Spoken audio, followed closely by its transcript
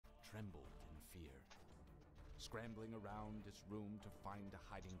fear. Scrambling around his room to find a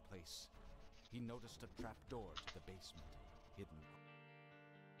hiding place, he noticed a trapdoor to the basement, hidden.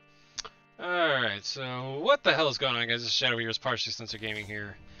 Alright, so what the hell is going on, guys? This is Shadow Weaver's Partially Censored Gaming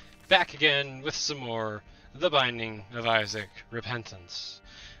here. Back again with some more The Binding of Isaac Repentance.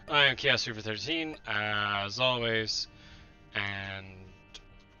 I am Chaos Weaver 13, as always, and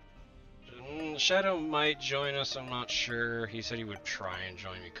Shadow might join us, I'm not sure. He said he would try and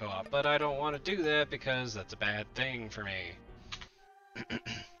join me co-op, but I don't want to do that because that's a bad thing for me.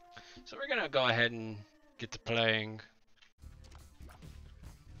 So we're gonna go ahead and get to playing.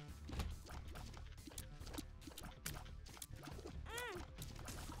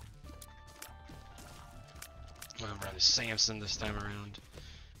 I'm gonna run Samson this time around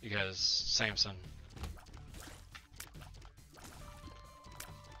because Samson.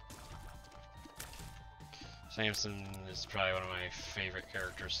 Samson is probably one of my favorite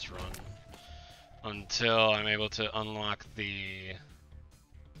characters to run until I'm able to unlock the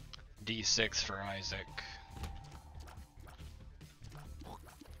D6 for Isaac.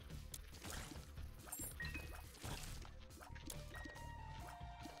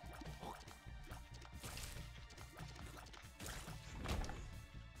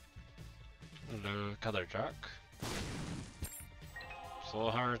 Hello, color dark. So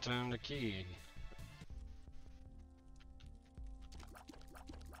hard time the key.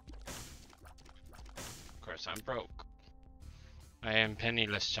 Of course, I'm broke. I am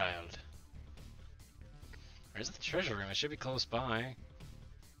penniless child. Where's the treasure room? It should be close by.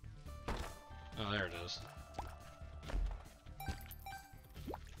 Oh, there it is.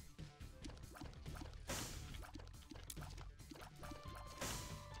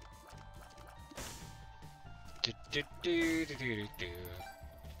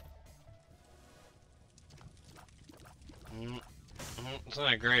 It's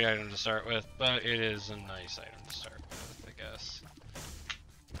not a great item to start with, but it is a nice item to start with, I guess.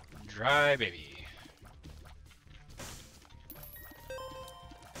 Dry baby.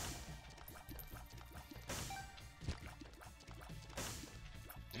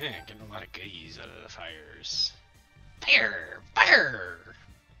 Yeah, getting a lot of goodies out of the fires. Fire! Fire!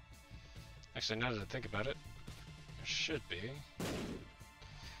 Actually, now that I think about it, there should be.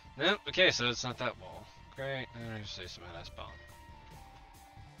 Nope, okay, so it's not that wall. Great, now I just say some badass bomb.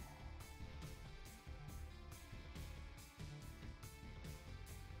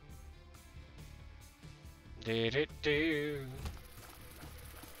 Do-do-do.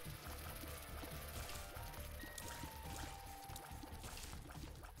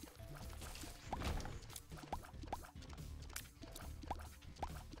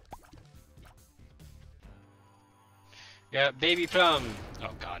 Yeah, baby plum.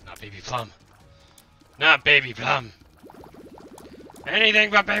 Oh god, not baby plum. Not baby plum. Anything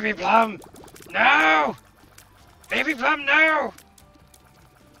but baby plum. No! Baby plum, no!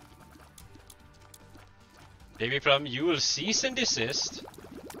 Baby plum, you will cease and desist.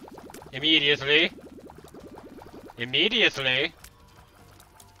 Immediately. Immediately.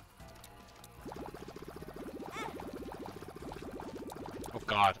 Oh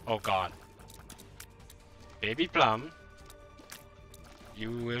god, oh god. Baby plum. You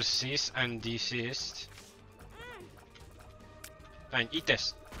will cease and desist. Fine, eat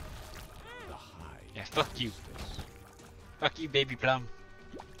this. Yeah, fuck you. Fuck you, baby plum.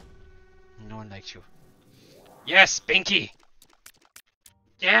 No one likes you. Yes, Pinky!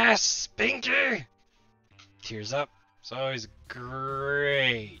 Yes, Pinky! Tears up. It's always a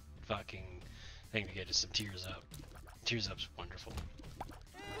great fucking thing to get is some tears up. Tears up's wonderful.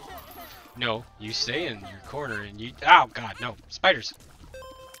 No, you stay in your corner and you. Oh god, no. Spiders!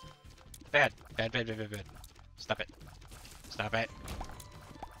 Bad. Bad, bad, bad, bad, bad. Stop it. Stop it.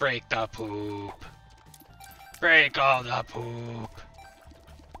 Break the poop. Break all the poop.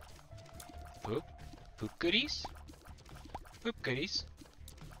 Poop? Poop goodies? Poop goodies?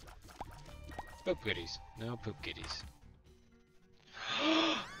 Poop goodies. No poop goodies.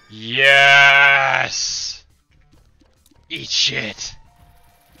 Yes! Eat shit!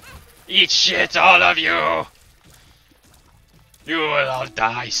 Eat shit, all of you! You will all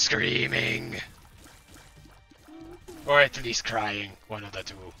die screaming! Or at least crying, one of the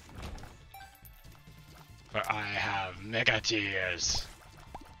two. For I have mega tears.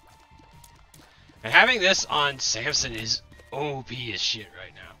 And having this on Samson is OP as shit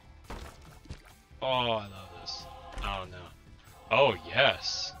right now. Oh, I love this. Oh no. Oh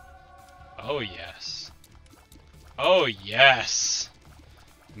yes. Oh yes. Oh yes.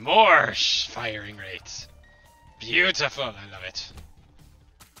 More firing rates. Beautiful. I love it.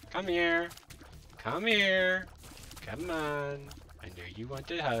 Come here. Come here. Come on. I know you want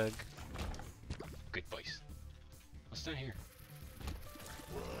a hug. Good boys. What's down here?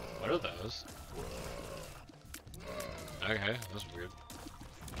 What are those? Okay, that's weird.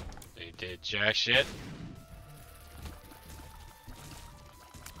 They did jack shit.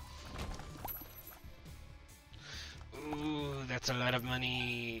 Ooh, that's a lot of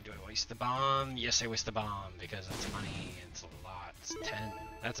money. Do I waste the bomb? Yes, I waste the bomb because that's money. It's a lot. It's 10.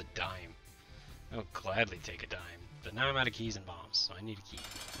 That's a dime. I'll gladly take a dime. But now I'm out of keys and bombs, so I need a key.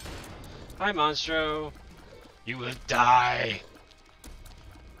 Hi, Monstro. You will die.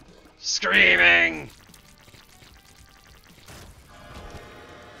 Screaming!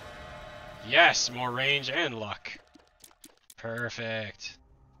 Yes, more range and luck. Perfect.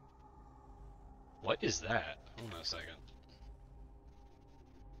 What is that? Hold on a second.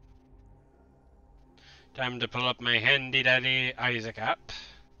 Time to pull up my handy dandy Isaac app.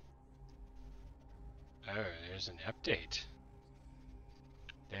 Oh, there's an update.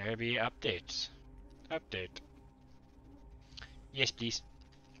 There be updates. Update. Yes, please.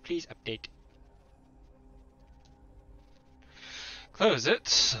 Please update. Close it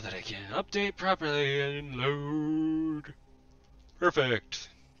so that I can update properly and load. Perfect.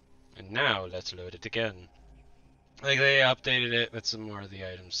 And now let's load it again. Like they updated it with some more of the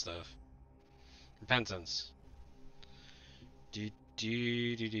item stuff. Repentance. There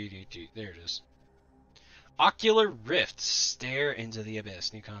it is. Ocular Rift. Stare into the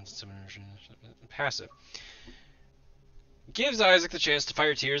abyss. New concept. Passive. Gives Isaac the chance to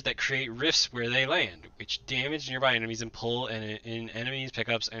fire tears that create rifts where they land, which damage nearby enemies and pull in enemies,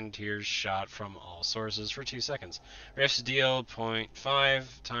 pickups, and tears shot from all sources for 2 seconds. Rifts deal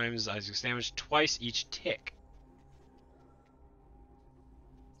 0.5 times Isaac's damage twice each tick.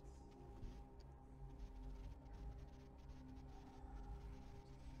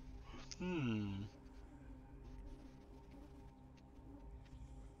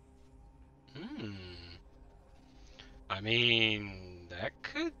 I mean, that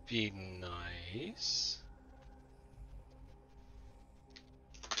could be nice.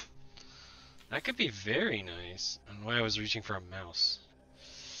 That could be very nice. I don't know why I was reaching for a mouse.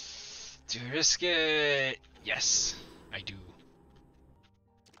 Do I risk it? Yes, I do.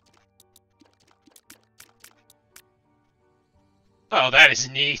 Oh, that is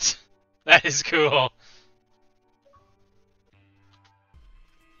neat. That is cool.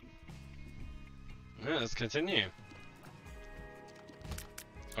 Yeah, let's continue.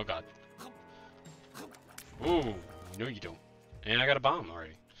 Oh god. Ooh, no you don't. And I got a bomb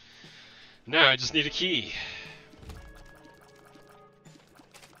already. Now I just need a key.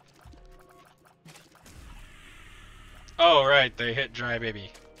 Oh right, they hit dry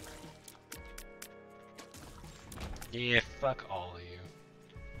baby. Yeah, fuck all of you.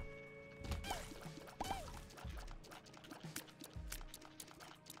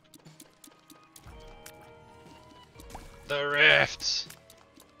 The rifts!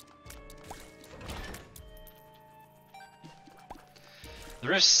 The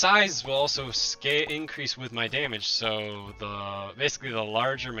rift size will also increase with my damage, so basically the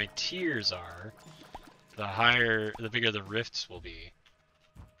larger my tiers are, the bigger the rifts will be.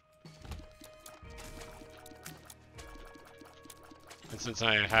 And since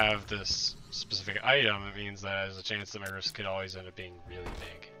I have this specific item, it means that there's a chance that my rifts could always end up being really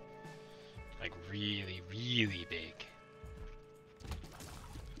big. Like really, really big.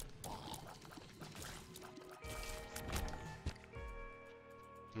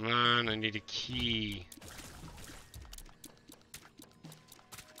 Come on, I need a key.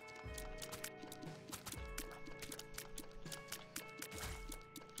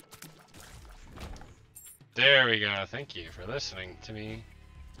 There we go. Thank you for listening to me.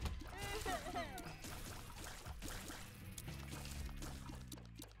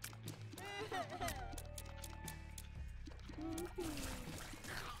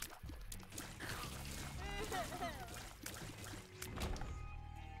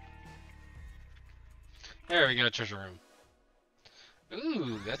 There we go, treasure room.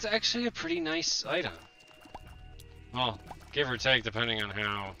 Ooh, that's actually a pretty nice item. Well, give or take, depending on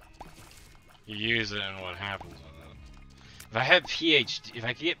how you use it and what happens with it. If I had PhD, if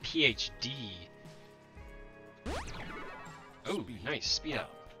I could get PhD. Ooh, nice, speed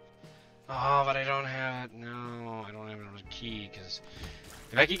up. Oh, but I don't have it. No, I don't have another key, because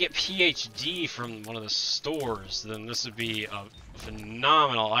if I could get PhD from one of the stores, then this would be a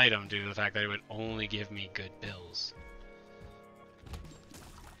phenomenal item due to the fact that it would only give me good bills.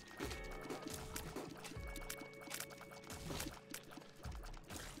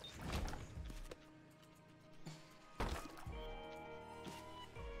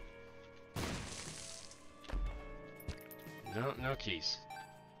 No, no keys.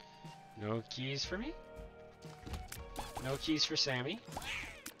 No keys for me? No keys for Sammy?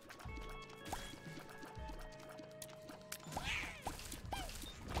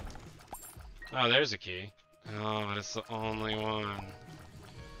 Oh, there's a key. Oh, but it's the only one.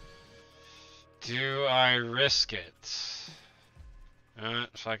 Do I risk it?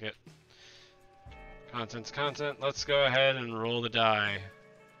 Fuck it. Content's content. Let's go ahead and roll the die.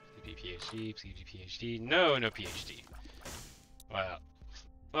 PhD, PhD. No, no PhD.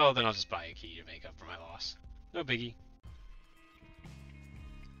 Well, then I'll just buy a key to make up for my loss. No biggie.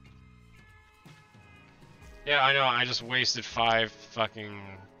 Yeah, I know. I just wasted 5 fucking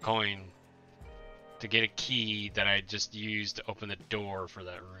coin to get a key that I just used to open the door for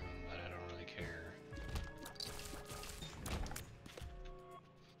that room, but I don't really care.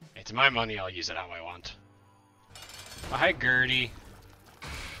 It's my money, I'll use it how I want. Oh, hi, Gertie.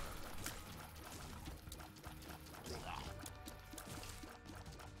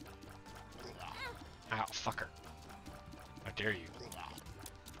 Ow, fucker. How dare you?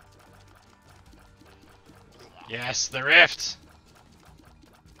 Yes, the rift!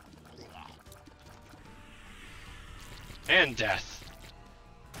 And death.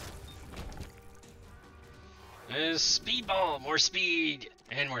 There's speedball, more speed,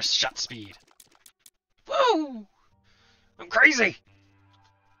 and more shot speed. Woo! I'm crazy!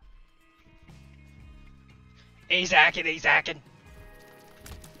 He's hacking,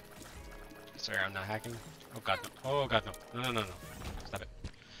 Sorry, I'm not hacking. Oh god, no. Oh god, no. No. Stop it.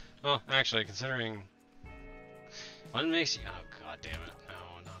 Well, actually, considering... What makes you... Oh god damn it.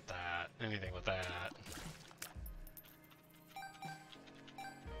 No, not that. Anything with that.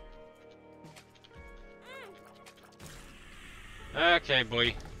 Okay,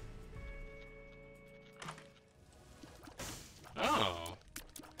 boy. Oh.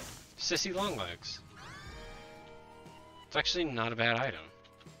 Sissy Longlegs. It's actually not a bad item.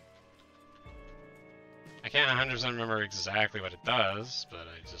 I can't 100% remember exactly what it does, but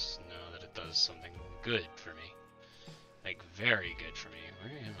I just know that it does something good for me. Like, very good for me.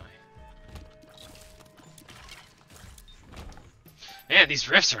 Where am I? Man, these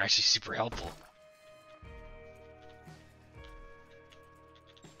rifts are actually super helpful.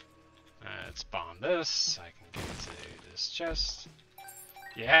 Let's bomb this. I can get to this chest.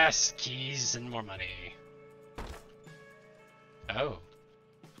 Yes, keys and more money. Oh.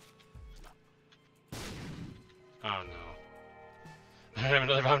 Oh no. I have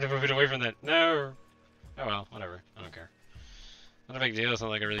another bomb to move it away from that. No. Oh well, whatever. I don't care. Not a big deal. It's not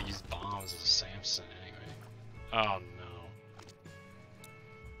like I really use bombs as a Samson anyway. Oh no.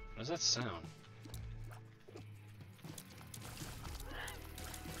 What does that sound?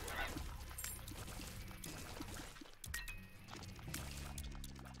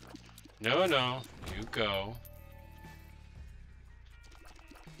 No, you go.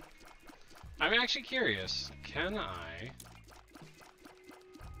 I'm actually curious. Can I...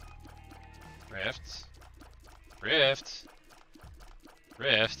 Rift?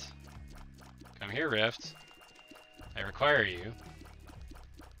 Come here, Rift. I require you.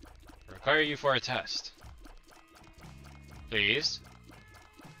 I require you for a test. Please.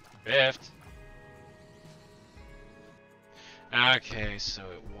 Rift. Okay, so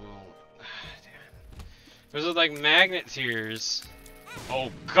it won't... Damn. Those are like magnet tears.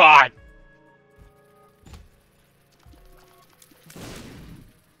 Oh god!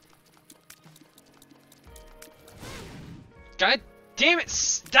 God damn it!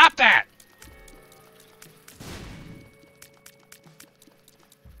 Stop that!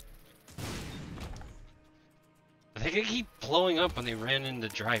 I think they keep blowing up when they ran into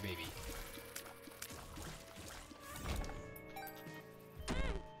Dry Baby.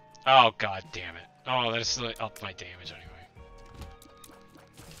 Oh god damn it. Oh, that's up my damage anyway.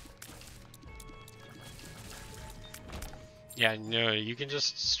 Yeah, no, you can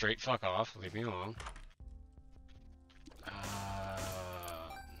just straight fuck off. Leave me alone.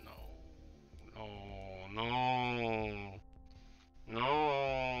 No.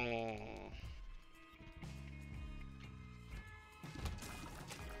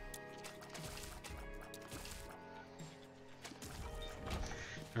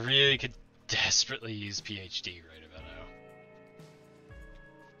 I really could desperately use PhD right about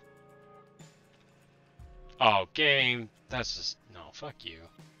now. Oh, game. That's just... No, fuck you.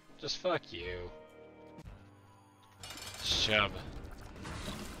 Just fuck you. Shove.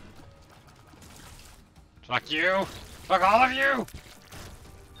 Fuck you! Fuck all of you!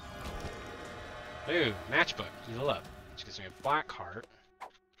 Ooh, matchbook. Heal up. Which gives me a black heart.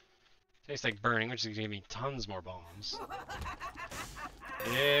 Tastes like burning, which is gonna give me tons more bombs.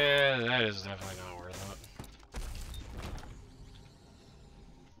 Yeah, that is definitely not worth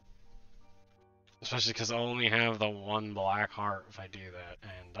Especially because I only have the one black heart if I do that.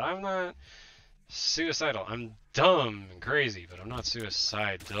 And I'm not suicidal. I'm dumb and crazy, but I'm not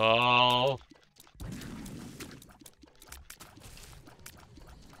suicidal.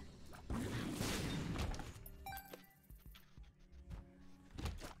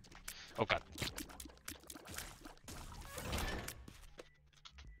 Oh god.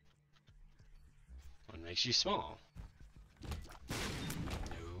 What makes you small?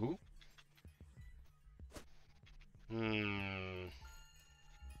 No.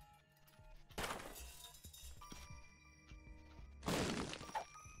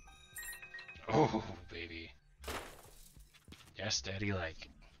 Oh, baby. Yes, Daddy like.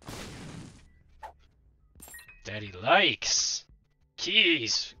 Daddy likes.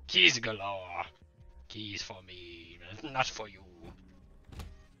 Keys! Keys galore! Keys for me, not for you.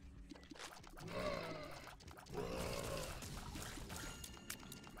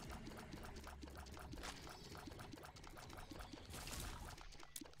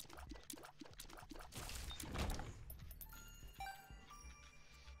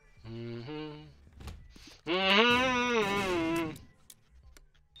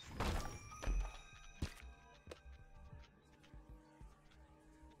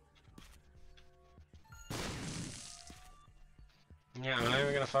 Yeah, I'm not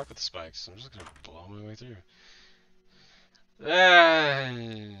even gonna fuck with the spikes. I'm just gonna blow my way through.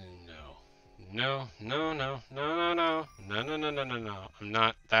 No. No, no, no, no, no, no, no, no, no, no, no, no. I'm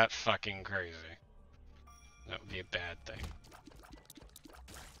not that fucking crazy. That would be a bad thing.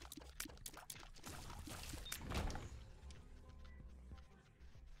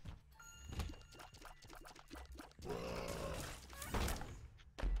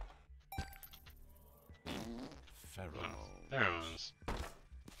 Pheromones.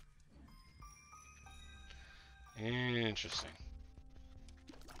 Interesting.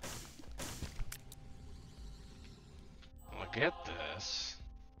 I'll get this.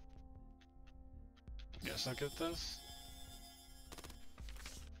 I guess I'll get this.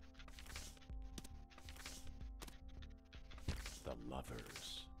 The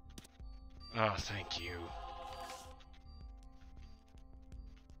lovers. Oh, thank you.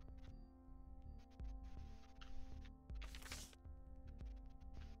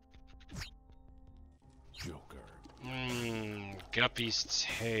 Joker. Guppy's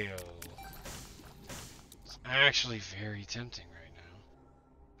tail. It's actually very tempting right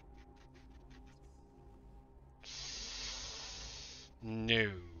now.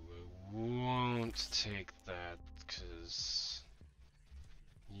 No, I won't take that, because...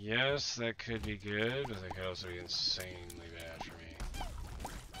 Yes, that could be good, but that could also be insanely bad for me.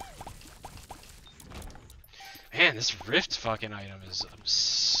 Man, this rift fucking item is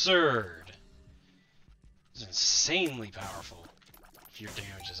absurd. It's insanely powerful if your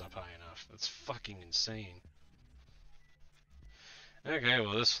damage is up high enough. That's fucking insane. Okay,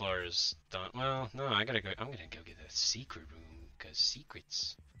 well this floor is done. Well, no, I'm gonna go get the secret room, because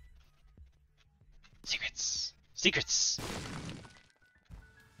secrets. Secrets! Secrets!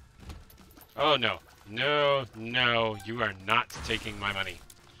 Oh no. No, no, you are not taking my money.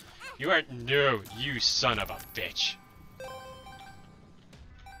 You are, no, you son of a bitch.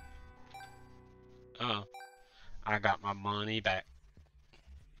 Uh-oh. I got my money back.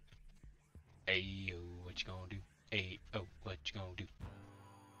 Ayo, what you gonna do? Ayo, what you gonna do?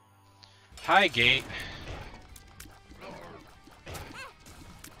 Hi, gate.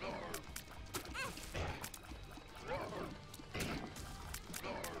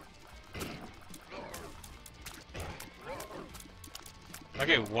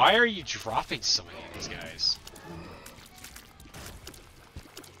 Okay, why are you dropping so many of these guys?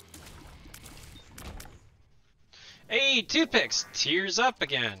 Hey, toothpicks! Tears up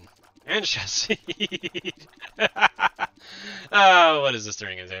again! And chassis! Oh, what is this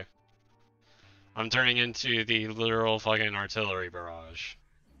turning into? I'm turning into the literal fucking artillery barrage.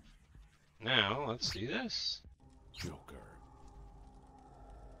 Now, let's do this. Joker.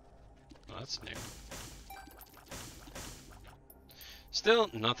 Oh, that's new. Still,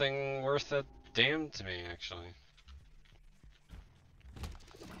 nothing worth a damn to me, actually.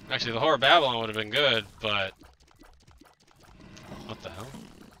 Actually, the Whore of Babylon would have been good, but... What the hell?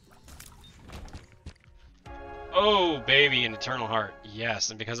 Oh, baby, an Eternal Heart. Yes,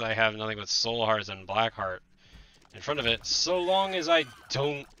 and because I have nothing but Soul Hearts and Black Heart in front of it, so long as I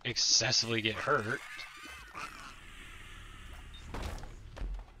don't excessively get hurt,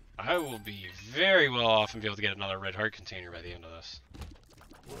 I will be very well off and be able to get another Red Heart container by the end of this.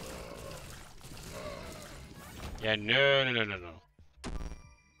 Yeah, no, no, no, no, no.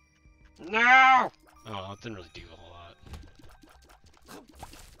 No! Oh, it didn't really do a whole lot.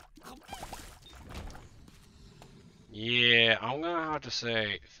 Yeah, I'm gonna have to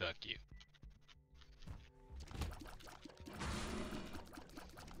say, fuck you.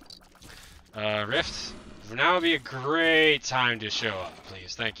 Rift, now would be a great time to show up,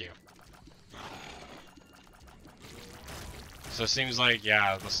 please. Thank you. So it seems like,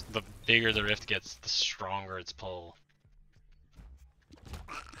 yeah, the bigger the rift gets, the stronger its pull.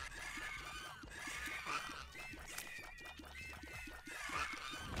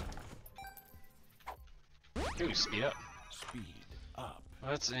 Ooh, speed up. Speed up.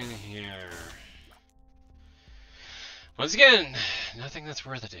 What's in here? Once again, nothing that's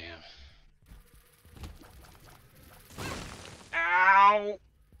worth a damn. Ow!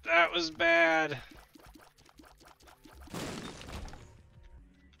 That was bad.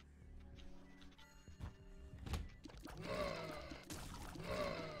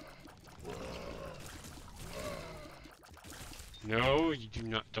 No, you do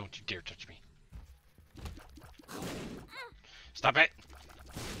not. Don't you dare touch me. Stop it!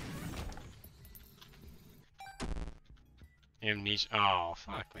 Amnesia. Oh,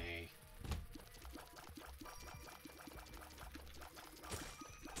 fuck me.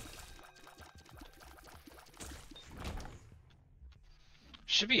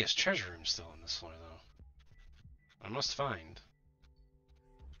 Should be his treasure room still in this floor, though. I must find.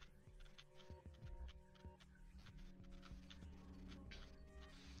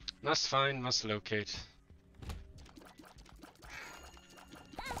 Must find, must locate.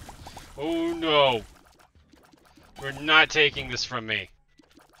 Oh no! You're not taking this from me.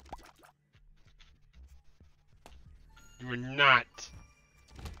 You are not.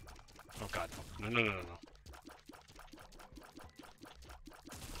 Oh god. No, no, no, no, no.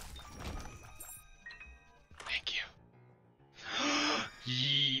 Thank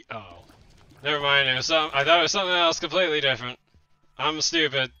you. Oh. Never mind, it was I thought it was something else completely different. I'm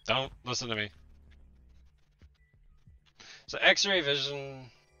stupid. Don't listen to me. So X-ray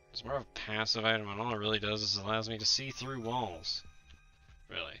vision is more of a passive item, and all it really does is allows me to see through walls.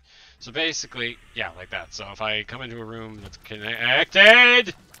 Really. So basically, yeah, like that. So if I come into a room that's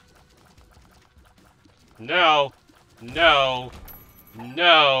connected... No. No.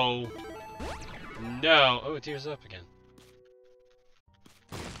 No. No. Oh, it tears up again.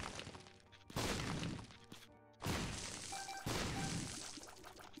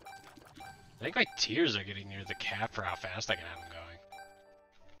 I think my tears are getting near the cap for how fast I can have them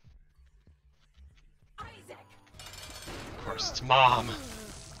going. Isaac. Of course, it's Mom.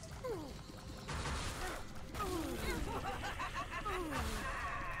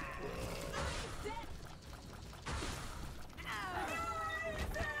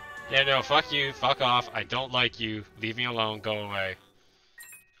 Yeah, no, fuck you, fuck off, I don't like you, leave me alone, go away.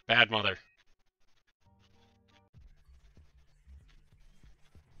 Bad mother.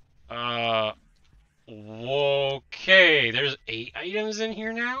 Okay, there's 8 items in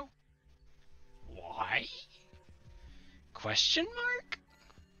here now? Why? Question mark?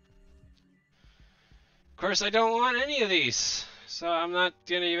 Of course, I don't want any of these, so I'm not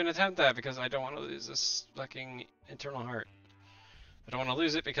gonna even attempt that because I don't want to lose this fucking internal heart. I don't want to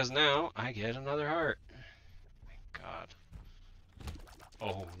lose it because now I get another heart. Thank God.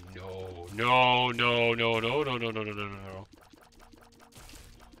 Oh no, no, no, no, no, no, no, no, no, no, no.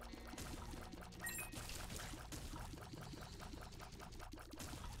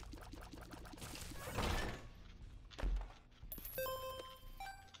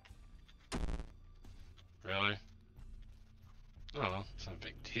 Really? Oh well, it's not a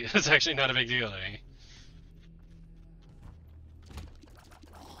big deal. It's actually not a big deal to me.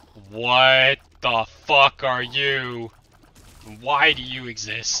 What the fuck are you? Why do you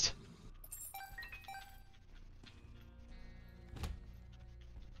exist?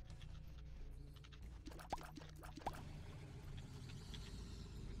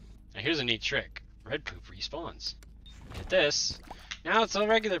 Now here's a neat trick. Red poop respawns. Get this. Now it's all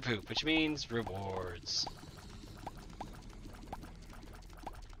regular poop, which means rewards.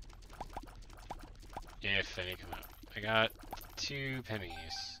 If any come out. I got 2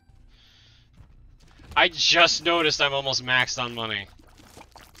 pennies. I just noticed I'm almost maxed on money.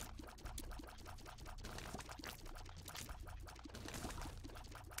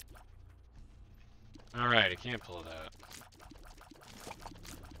 Alright, I can't pull that.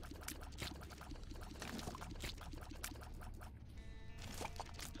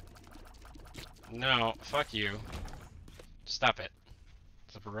 No, fuck you. Stop it.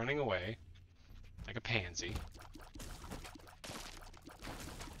 Stop running away. Like a pansy.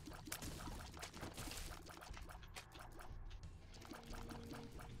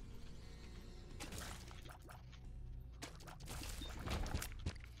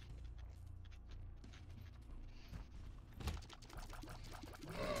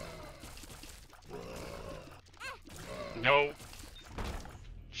 No.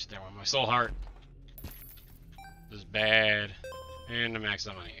 She's there with my soul heart. This is bad. And I'm maxed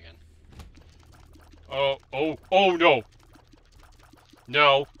out money again. Oh, oh, oh no!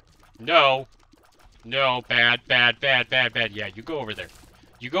 No. No. No, bad, bad, bad, bad, bad. Yeah, you go over there.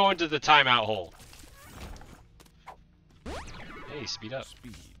 You go into the timeout hole. Hey, speed up.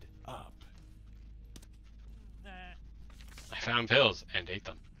 Speed up. I found pills and ate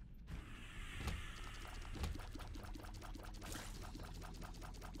them.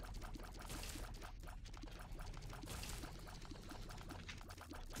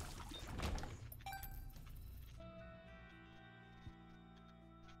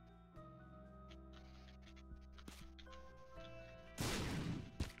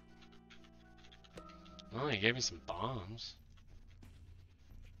 Oh, he gave me some bombs.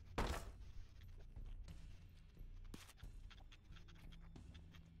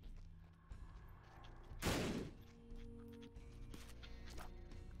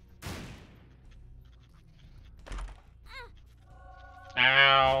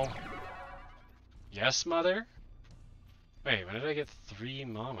 Ow. Yes, mother? Wait, when did I get 3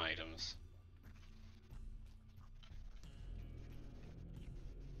 mom items?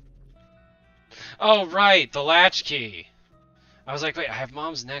 Oh, right, the latchkey. I was like, wait, I have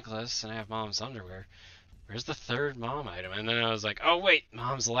mom's necklace and I have mom's underwear. Where's the 3rd mom item? And then I was like, oh, wait,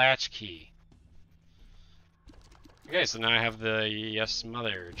 mom's latchkey. Okay, so now I have the yes,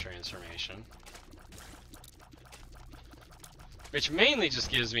 mother transformation. Which mainly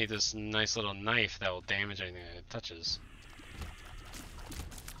just gives me this nice little knife that will damage anything that it touches.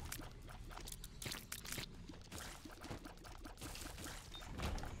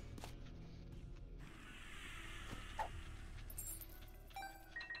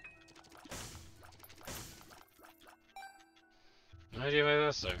 No idea why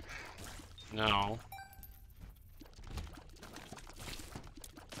that's there. No.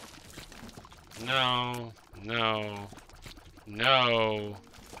 No. No. No.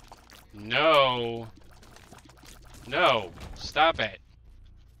 No. No. Stop it.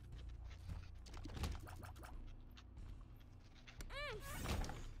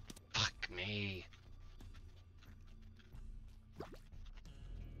 Fuck me.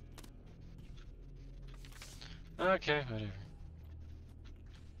 Okay, whatever.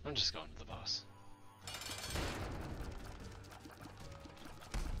 I'm just going to the boss.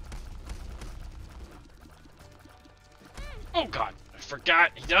 Oh god, I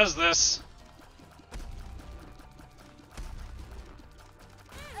forgot he does this.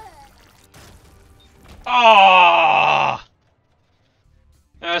 Oh!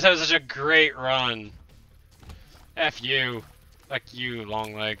 That was such a great run. F you. Fuck you,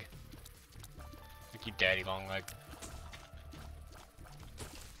 long leg. Fuck you, daddy long leg.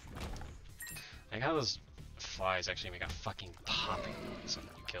 I like how those flies actually make a fucking popping noise when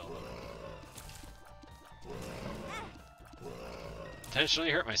you kill them.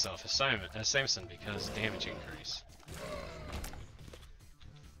 Intentionally hurt myself as Samson because damage increase.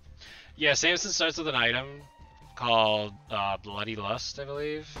 Yeah, Samson starts with an item called Bloody Lust, I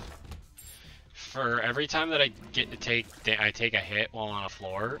believe. For every time that I take a hit while on a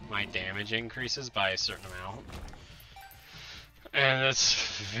floor, my damage increases by a certain amount. And that's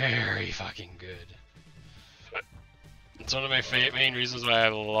very fucking good. It's one of my main reasons why I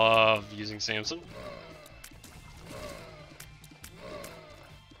love using Samson.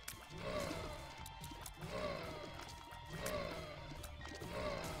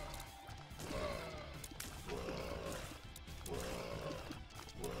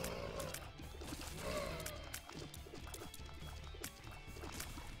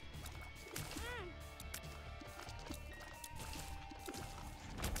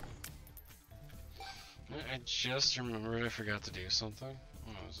 I just remembered I forgot to do something.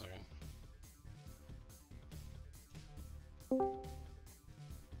 Hold on a second.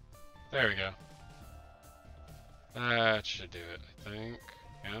 There we go. That should do it, I think.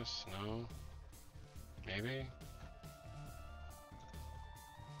 Yes? No? Maybe?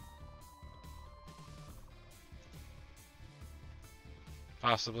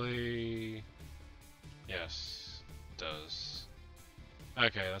 Possibly... Yes. It does.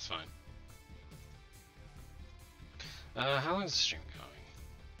 Okay, that's fine. How long is the stream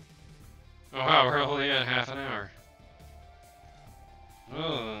going? Oh wow, we're only at half an hour.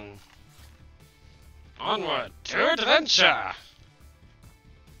 Onward to adventure!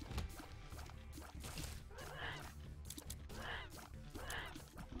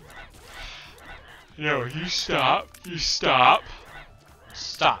 No, you stop. You stop.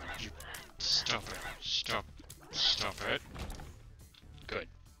 Stop. You stop it. Stop. Stop it. Good.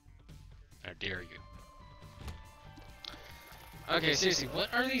 How dare you. Okay, seriously,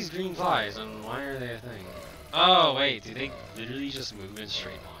 what are these green flies and why are they a thing? Oh, wait, do they literally just move in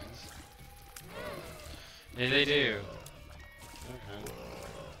straight lines? Yeah, they do. Okay.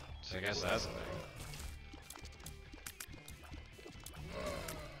 So I guess that's a thing.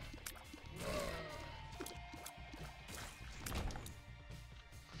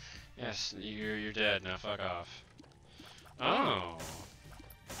 Yes, you're dead, now fuck off. Oh!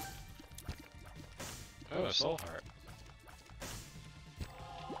 Oh, a soul heart.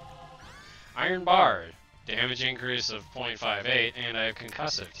 Iron Bard. Damage increase of 0.58, and I have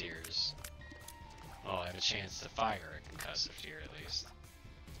concussive tears. Well, I have a chance to fire a concussive tear at least.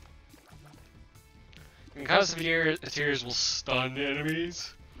 Concussive tears will stun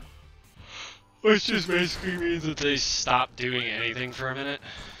enemies, which just basically means that they stop doing anything for a minute.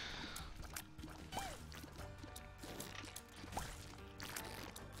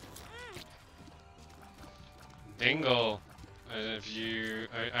 Dingle. If you,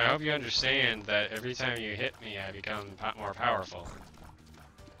 I hope you understand that every time you hit me, I become more powerful.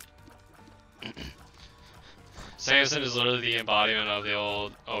 Samson is literally the embodiment of the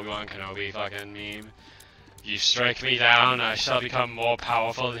old Obi-Wan Kenobi fucking meme. If you strike me down, I shall become more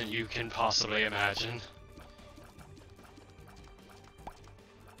powerful than you can possibly imagine.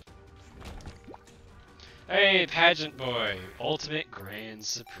 Hey, Pageant Boy, Ultimate Grand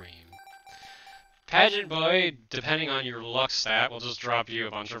Supreme. Pageant Boy, depending on your luck stat, will just drop you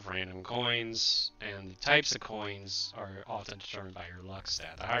a bunch of random coins, and the types of coins are often determined by your luck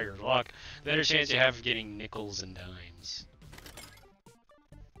stat. The higher your luck, the better chance you have of getting nickels and dimes.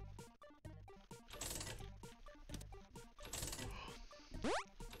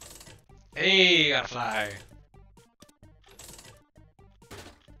 Hey, gotta fly!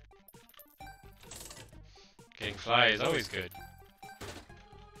 Getting fly is always good.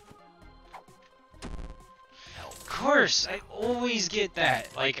 Of course, I always get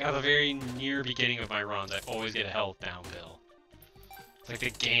that. Like, at the very near beginning of my runs, I always get a health downhill. It's like the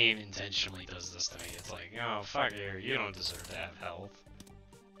game intentionally does this to me. It's like, oh, fuck you, you don't deserve to have health.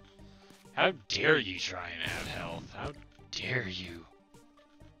 How dare you try and have health? How dare you?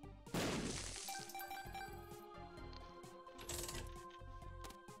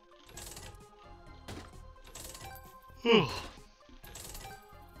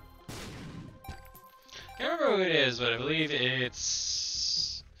 Can't remember who it is, but I believe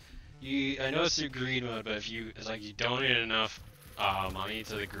it's you. I know it's through greed mode, but if you, it's like you donate enough money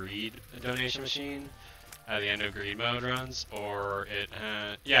to the greed donation machine at the end of greed mode runs, or it,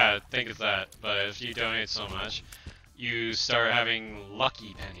 yeah, I think it's that. But if you donate so much, you start having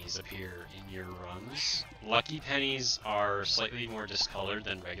lucky pennies appear in your runs. Lucky pennies are slightly more discolored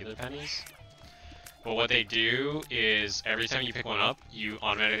than regular pennies. But what they do is, every time you pick one up, you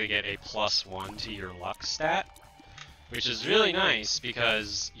automatically get a +1 to your luck stat, which is really nice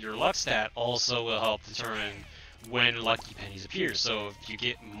because your luck stat also will help determine when lucky pennies appear. So if you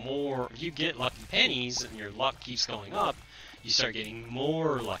get lucky pennies and your luck keeps going up, you start getting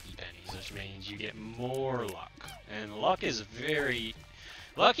more lucky pennies, which means you get more luck. And luck is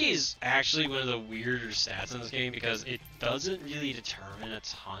actually one of the weirder stats in this game because it doesn't really determine a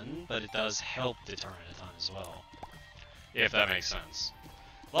ton, but it does help determine a ton as well. If that makes sense.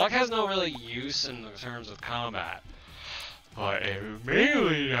 Luck has no really use in terms of combat, but it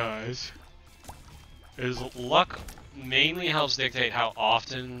mainly does is luck mainly helps dictate how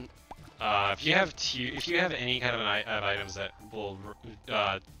often if you have any kind of items that will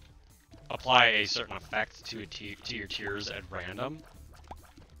apply a certain effect to your tiers at random,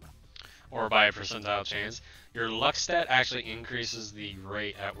 or by a percentile chance, your luck stat actually increases the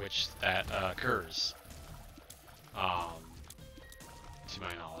rate at which that occurs. To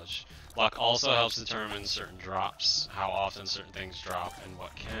my knowledge. Luck also helps determine certain drops, how often certain things drop, and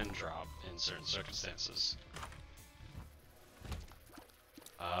what can drop in certain circumstances.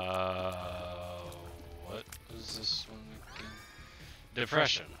 What is this one again?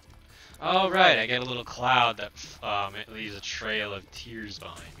 Depression. Oh right, I get a little cloud that it leaves a trail of tears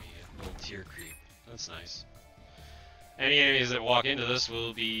behind me. Little tear creep. That's nice. Any enemies that walk into this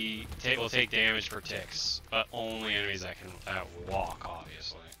will take damage per ticks, but only enemies that walk,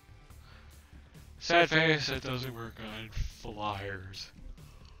 obviously. Sad face, it doesn't work on flyers.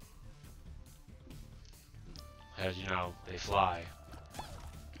 As you know, they fly.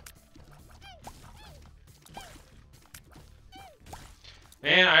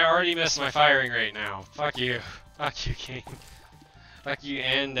 Man, I already missed my firing rate now. Fuck you. Fuck you, King. Fuck you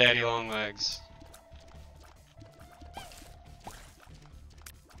and Daddy Longlegs.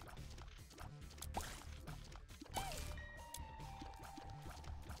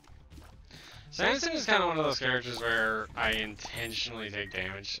 Samson is kind of one of those characters where I intentionally take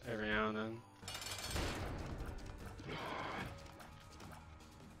damage every now and then.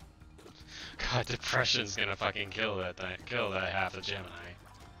 God, depression's gonna fucking kill that thing, kill that half the Gemini.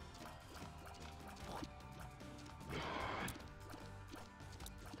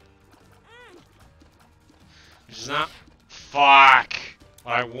 Which is not fuck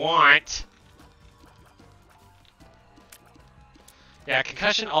what I want. Yeah,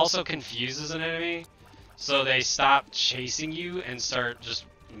 concussion also confuses an enemy, so they stop chasing you and start just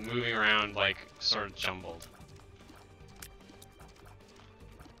moving around like sort of jumbled.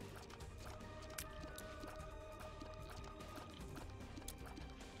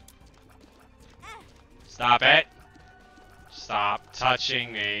 Stop it! Stop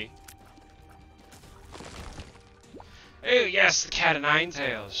touching me. Oh yes, the cat of nine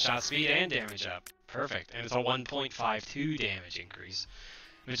tails. Shot speed and damage up. Perfect. And it's a 1.52 damage increase,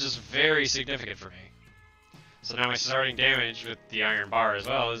 which is very significant for me. So now my starting damage with the iron bar as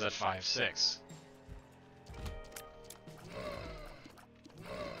well is at 5.6.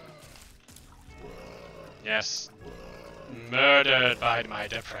 Yes. Murdered by my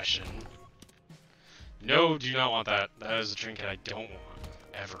depression. No, do not want that. That is a trinket I don't want.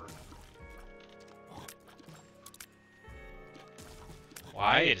 Ever.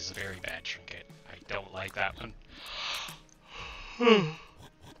 Why? It is a very bad trinket. I don't like that one.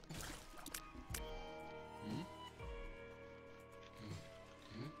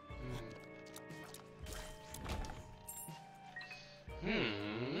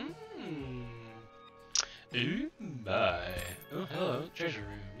 Ooh, bye. Oh, hello. Treasure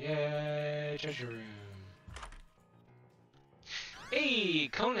room. Yay, treasure room. Hey,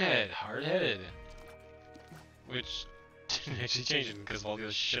 Conehead. Hard-headed. Which didn't actually change it because of all the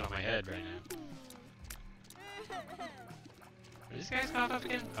other shit on my head right now. Are these guys pop up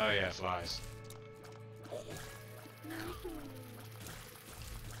again? Oh yeah, flies.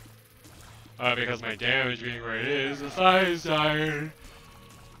 Because my damage being where it is, the flies are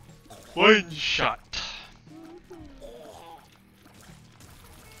one shot.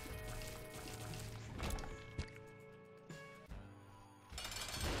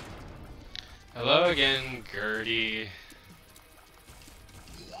 Hello again, Gertie.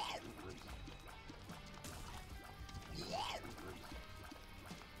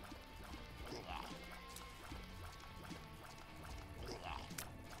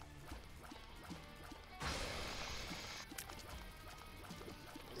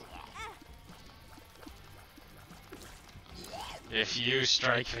 If you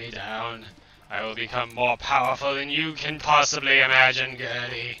strike me down, I will become more powerful than you can possibly imagine,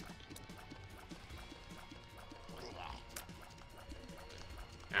 Gertie.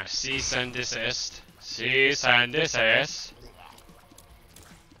 Now cease and desist. Cease and desist.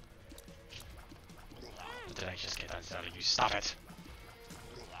 What did I just get out of you? Stop it.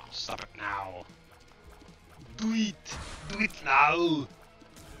 Stop it now. Do it. Do it now.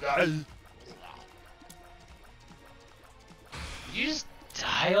 You just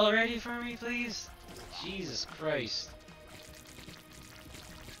die already for me, please? Jesus Christ.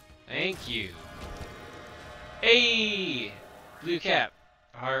 Thank you. Hey! Blue cap.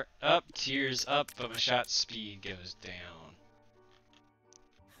 Heart up, tears up, but my shot speed goes down.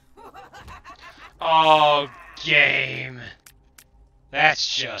 Oh, game!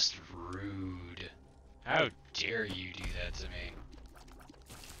 That's just rude. How dare you do that to me?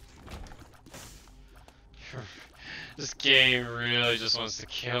 This game really just wants to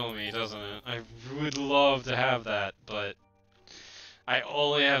kill me, doesn't it? I would love to have that, but I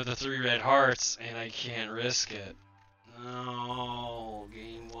only have the 3 red hearts, and I can't risk it. No,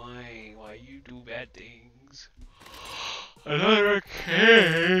 game, why? Why you do bad things? Another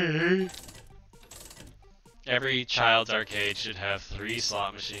arcade! Every child's arcade should have 3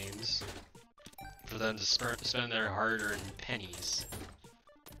 slot machines for them to spend their hard-earned pennies.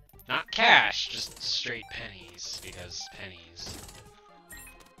 Not cash, just straight pennies, because pennies.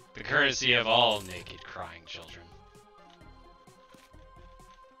 The currency of all naked, crying children.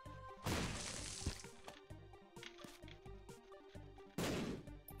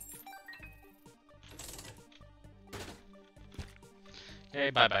 Okay,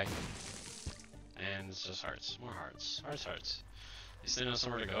 bye-bye. And it's just hearts. More hearts. Hearts, hearts. At least I know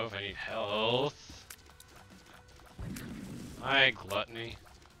somewhere to go if I need health. Hi, Gluttony.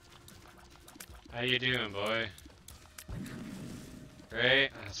 How you doing, boy? Great?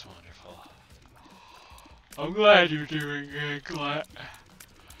 That's wonderful. I'm glad you're doing good, Gluttony.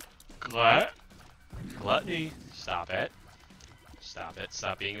 Stop it. Stop it.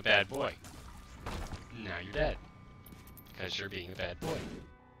 Stop being a bad boy. Now you're dead. Because you're being a bad boy.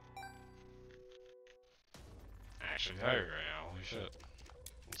 actually tired right now. Holy shit.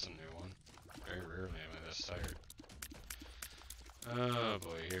 That's a new one. Very rarely am I this tired. Oh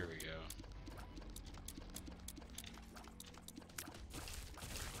boy, here we go.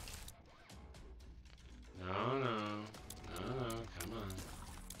 No, no. No, come on.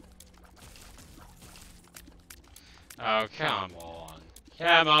 Oh, come on.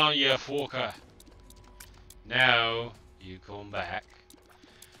 Come on, you fucker. Now, you come back.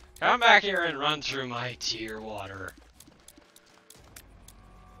 Come back here and run through my tier water.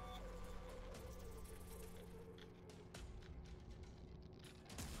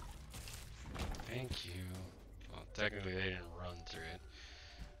 Thank you. Well, technically they didn't run through it.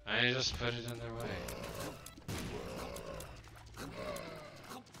 I just put it in their way.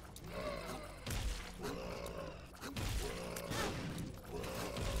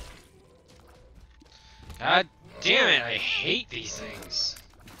 God damn it, I hate these things.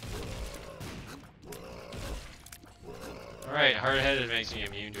 Alright, hard-headed makes me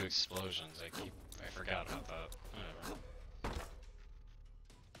immune to explosions. I forgot about that. Whatever.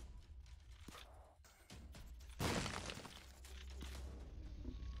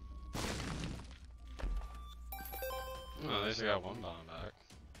 Oh, at least I got one bomb back.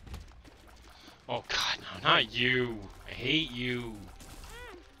 Oh god, no, not you. I hate you.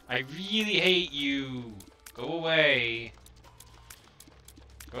 I really hate you. Go away.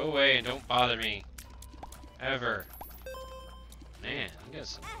 Go away and don't bother me. Ever. Man, I got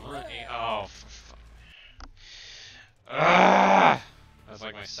some money. Oh, for fuck. Ah! That's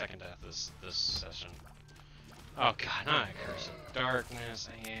like my second death this session. Oh god, not a Curse of Darkness.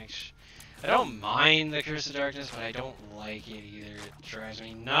 I don't mind the Curse of Darkness, but I don't like it either. It drives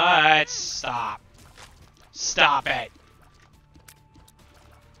me nuts. Stop. Stop it.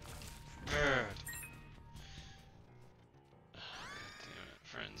 Ugh. God damn it.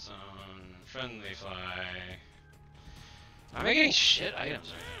 Friend zone. Friendly fly. I'm getting shit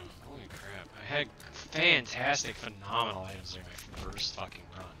items right now. Holy crap. I had fantastic, phenomenal items during my first fucking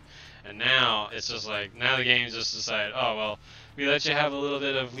run. And now, it's just like, now the game's just decided, oh, well, we let you have a little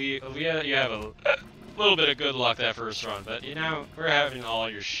bit of, you have a little bit of good luck that first run, but, you know, we're having all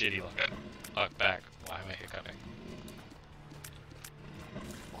your shitty luck back. Why am I hiccuping?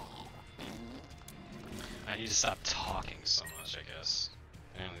 I need to stop talking so much, I guess.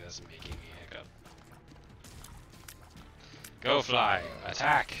 Apparently that's making me hiccup. Go fly!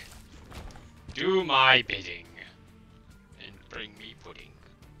 Attack! Do my bidding! And bring me pudding.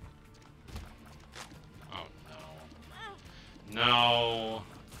 Oh no. No!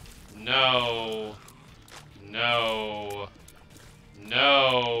 No! No!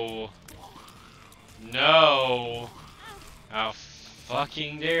 No! No! How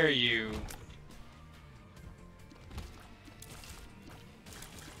fucking dare you!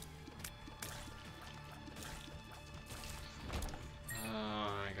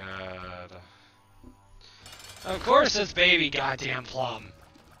 Of course it's baby goddamn plum.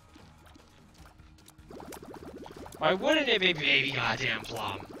 Why wouldn't it be baby goddamn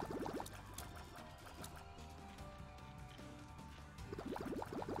plum?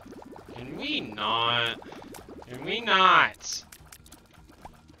 Can we not? Can we not?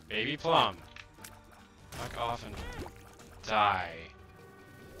 Baby plum. Fuck off and die.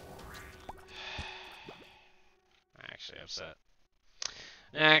 I'm actually upset.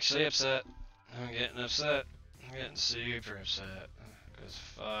 Actually upset. I'm getting upset. I'm getting super upset. Cause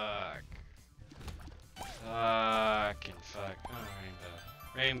fuck. Fucking fuck. Oh, rainbow.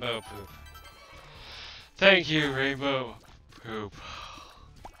 Rainbow poop. Thank you, rainbow poop.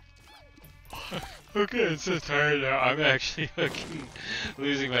 Okay, I'm so tired now. I'm actually fucking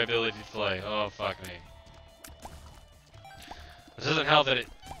losing my ability to play. Oh, fuck me. It doesn't help that it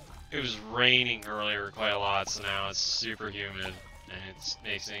was raining earlier quite a lot, so now it's super humid. And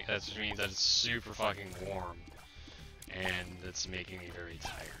that means that it's super fucking warm. And it's making me very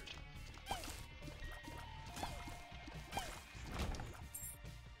tired.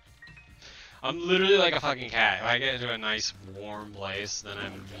 I'm literally like a fucking cat. If I get into a nice warm place, then I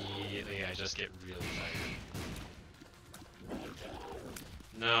just get really tired.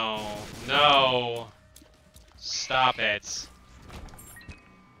 No. No! Stop it.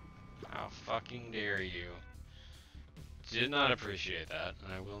 How fucking dare you. Did not appreciate that,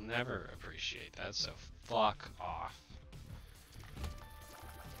 and I will never appreciate that, so fuck off.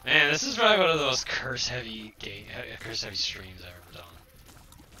 Man, this is probably one of the most curse-heavy streams I've ever done.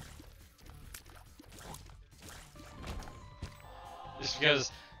 Just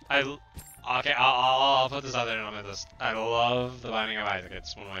because I'll put this out there and I'll admit this. I love The Binding of Isaac.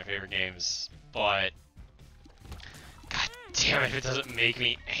 It's one of my favorite games, but god damn it if it doesn't make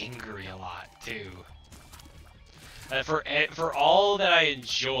me angry a lot too. For all that I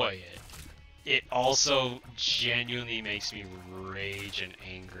enjoy it, it also genuinely makes me rage and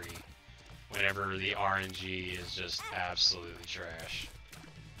angry whenever the RNG is just absolutely trash.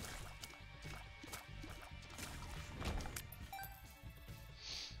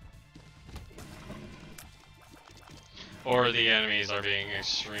 Or the enemies are being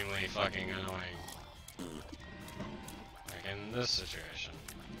extremely fucking annoying. Like in this situation.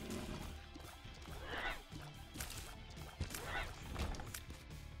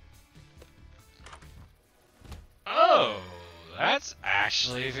 Oh, that's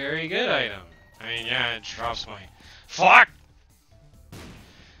actually a very good item. I mean, yeah, it drops my fuck.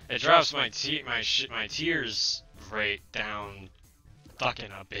 It drops my tears rate down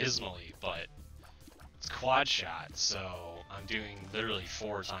fucking abysmally, but it's quad shot, so I'm doing literally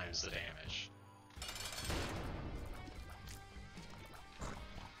 4 times the damage.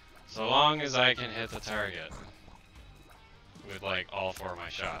 So long as I can hit the target with like all 4 of my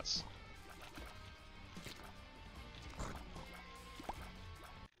shots.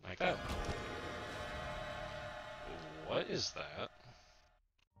 Like that. What is that?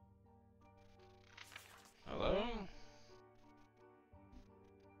 Hello?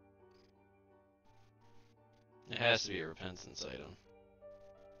 It has to be a repentance item.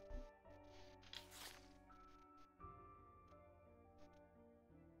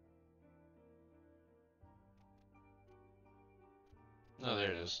 No,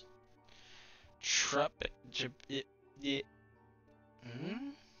 there it is.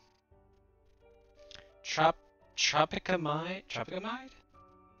 Tropicamide? Tropicamide?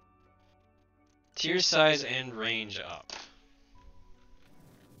 Tier size and range up.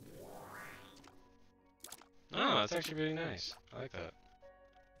 Oh, that's actually really nice. I like that.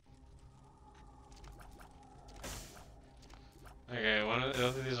 Okay,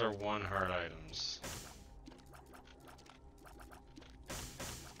 both of these are 1 heart items.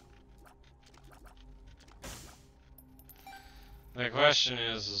 The question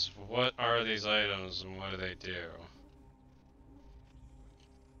is what are these items and what do they do?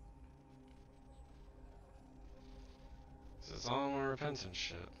 It's all more repentance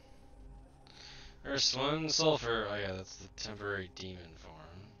shit. Ursulin Sulfur. Oh yeah, that's the temporary demon form.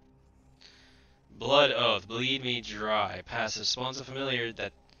 Blood Oath. Bleed me dry. Passive. Spawns a familiar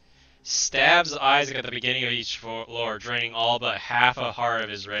that stabs Isaac at the beginning of each floor, draining all but half a heart of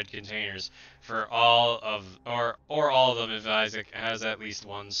his red containers for all of all of them if Isaac has at least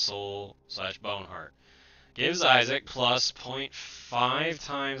 1 soul/bone heart. Gives Isaac plus 0.5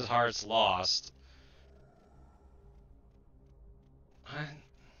 times hearts lost.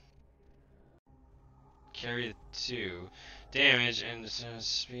 Carry 2 damage and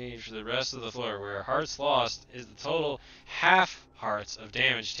speed for the rest of the floor, where hearts lost is the total half hearts of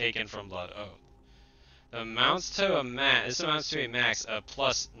damage taken from Blood Oath. This amounts to a max of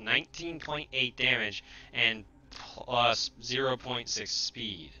plus 19.8 damage and plus 0.6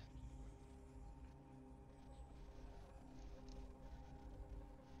 speed.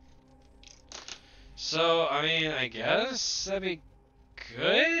 So, I mean, I guess that'd be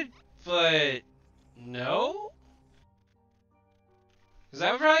good, but no? Because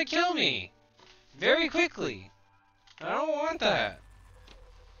that would probably kill me very quickly. I don't want that.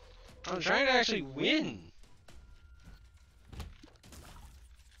 I'm trying to actually win.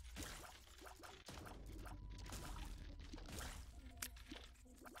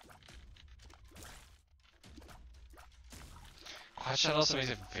 Quad shot also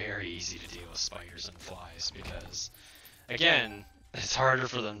makes it very easy to deal with spiders and flies because, again, it's harder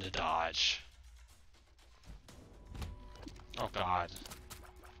for them to dodge. Oh god.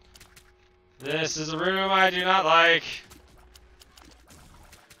 This is a room I do not like.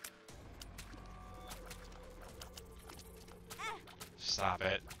 Stop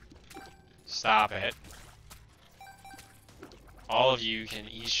it. Stop it. All of you can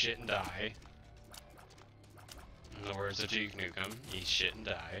eat shit and die. In the words of Duke Nukem, eat shit and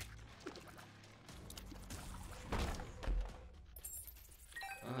die.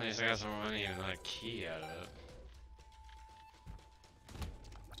 Well, at least I got some money and a key out of it.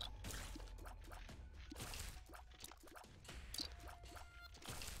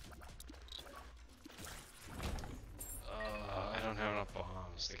 I don't have enough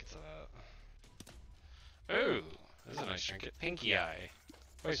bombs to get to that. Ooh, this is a nice trinket. Pinky Eye.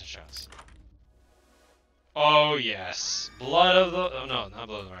 Poison shots. Oh yes, blood of the. Oh no, not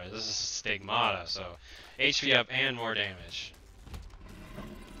blood of the martyr. This is stigmata, so HP up and more damage.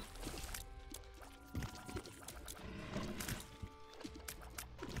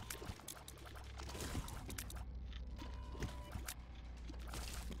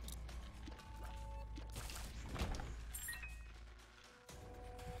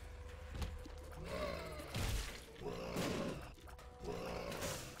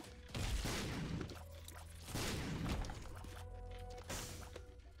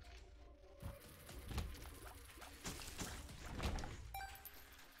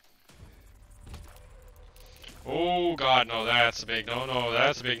 Oh god, no, that's a big no-no,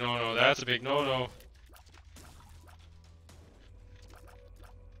 that's a big no-no, that's a big no-no.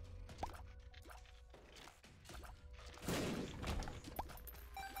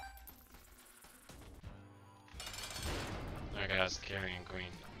 Okay, that's the carrying queen.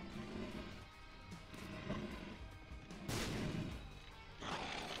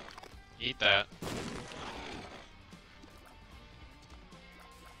 Eat that.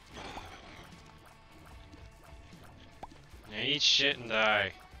 Now eat shit and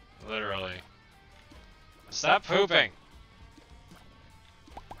die. Literally. Stop pooping!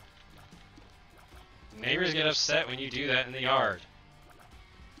 Neighbors get upset when you do that in the yard.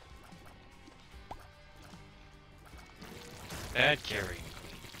 Bad carrying queen.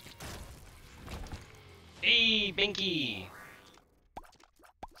 Hey, Binky!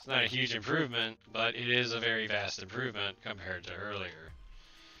 It's not a huge improvement, but it is a very vast improvement compared to earlier.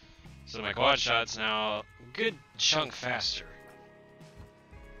 So my quad shot's now a good chunk faster.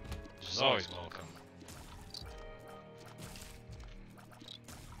 Which is always welcome.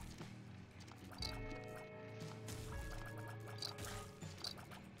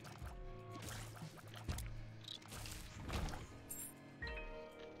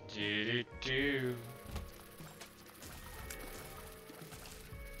 Do-do-do.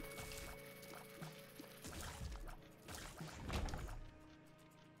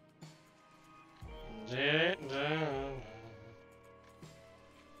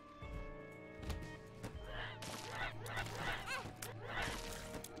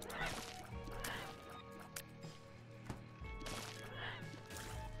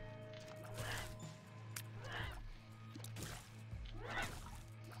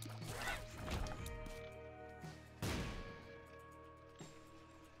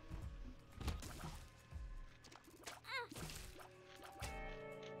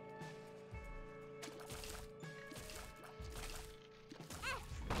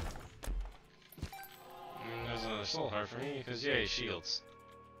 It's a little hard for me because yay, shields.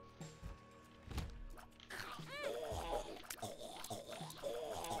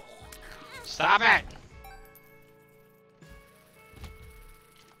 Stop it!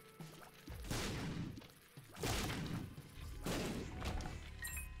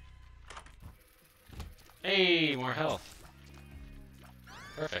 Hey, more health.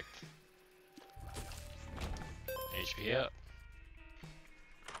 Perfect. HP up.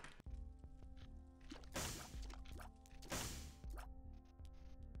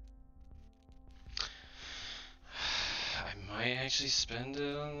 I might actually spend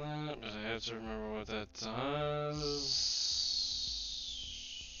it on that, but I have to remember what that does.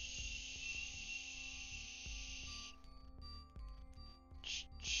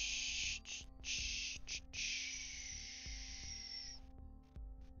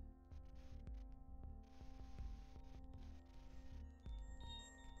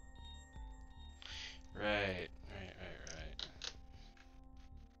 Right.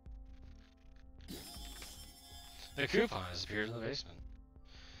 The coupon has appeared in the basement.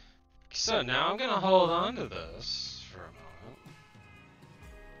 So now I'm gonna hold on to this for a moment.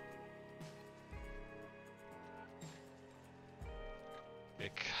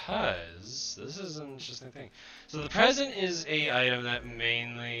 Because this is an interesting thing. So the present is a item that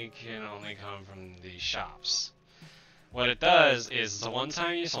mainly can only come from the shops. What it does is it's a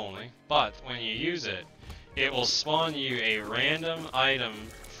one-time use only, but when you use it, it will spawn you a random item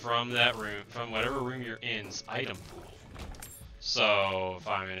from that room, from whatever room you're in's item pool. So if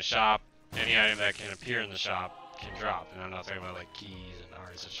I'm in a shop, any item that can appear in the shop can drop. And I'm not talking about like keys and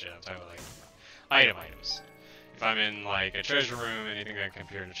hearts and shit, I'm talking about like items. If I'm in like a treasure room, anything that can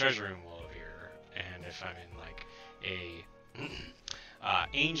appear in a treasure room will appear. And if I'm in like a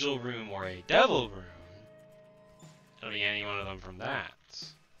angel room or a devil room, it'll be any one of them from that.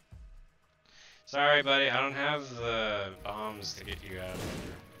 Sorry, buddy, I don't have the bombs to get you out of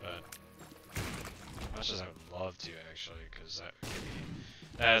here, but much as I would love to, actually, because that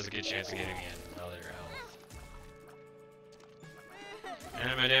has a good chance of getting me another health.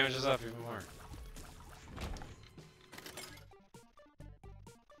 And my damage is up even more.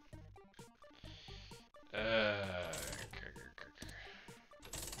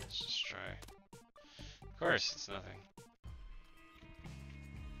 Let's just try. Of course, it's nothing.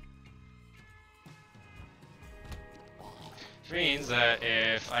 Which means that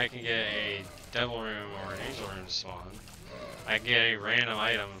if I can get a devil room or an angel room to spawn, I can get a random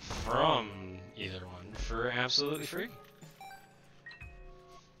item from either one for absolutely free.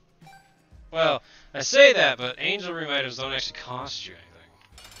 Well, I say that, but angel room items don't actually cost you anything.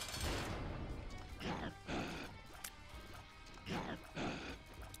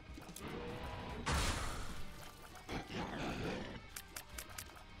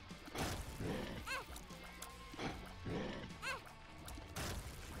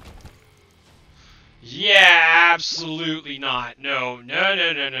 Absolutely not. No, no,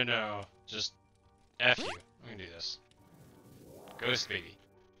 no, no, no, no. Just F you. We can do this. Ghost baby.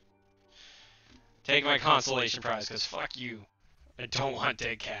 Take my consolation prize, because fuck you. I don't want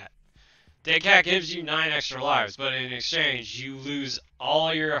Dead Cat. Dead Cat gives you 9 extra lives, but in exchange, you lose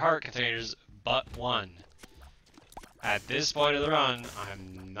all your heart containers but 1. At this point of the run,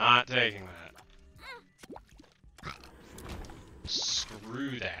 I'm not taking that.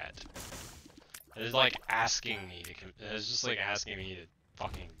 Screw that. It's like asking me to. It's just like asking me to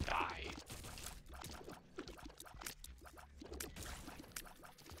fucking die.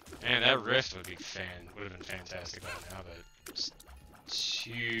 Man, that rift would have been fantastic by now, but it's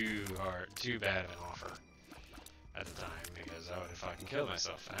too bad of an offer at the time because I would have fucking killed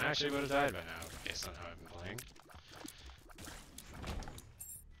myself. And I actually would have died by now based on how I've been playing.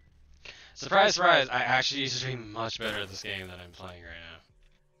 Surprise, surprise! I actually used to be much better at this game than I'm playing right now.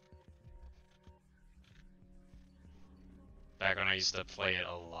 Back when I used to play it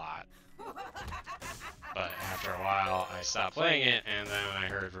a lot. But after a while, I stopped playing it, and then when I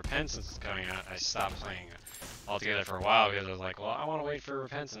heard Repentance was coming out, I stopped playing it altogether for a while because I was like, well, I want to wait for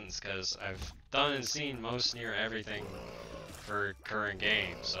Repentance because I've done and seen most near everything for current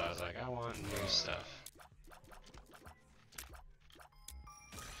games, so I was like, I want new stuff.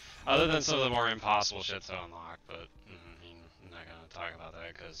 Other than some of the more impossible shit to unlock, but I mean, I'm not gonna talk about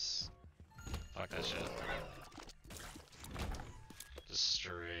that because fuck that shit. Just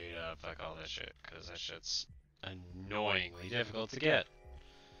straight up fuck all that shit, because that shit's annoyingly difficult to get.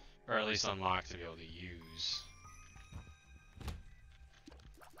 Or at least unlock to be able to use.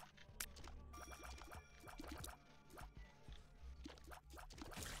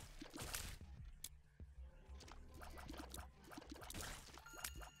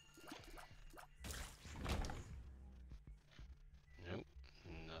 Nope,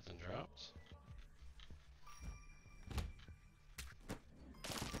 nothing drops.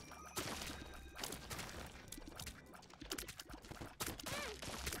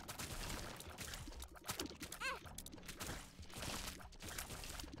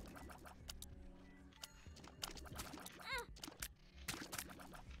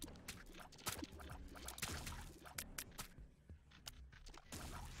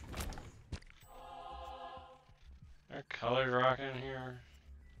 Colored rock in here?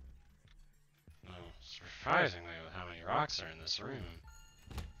 No, surprisingly with how many rocks are in this room.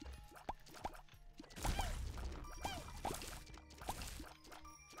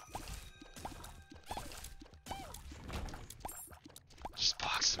 Just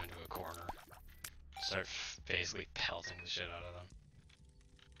box them into a corner. Start basically pelting the shit out of them.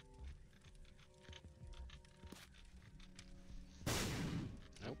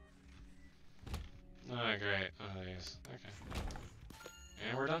 Nope. Oh, great. Oh, these. Okay.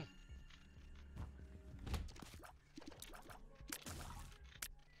 And we're done.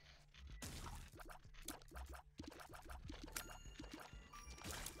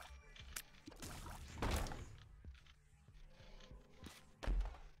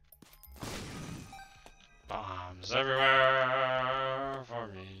 Bombs everywhere for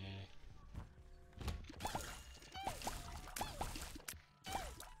me.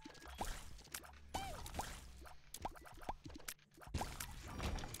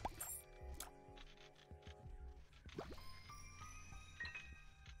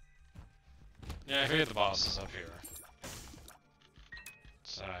 Yeah, I figured the boss is up here.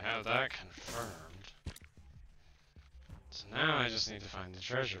 So I have that confirmed. So now I just need to find the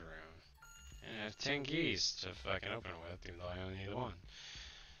treasure room. And I have 10 keys to fucking open it with, even though I only need 1.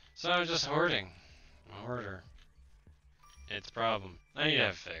 So I'm just hoarding. I'm a hoarder. It's a problem. I need to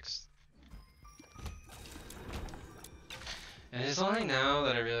have it fixed. And it's only now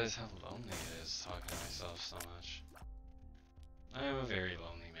that I realize how lonely it is talking to myself so much. I am a very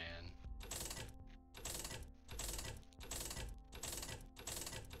lonely man.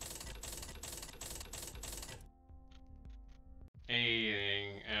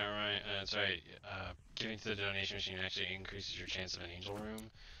 Anything, alright, that's right. Giving to the donation machine actually increases your chance of an angel room.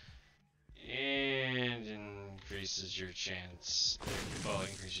 And increases your chance, well,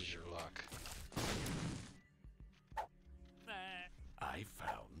 increases your luck. I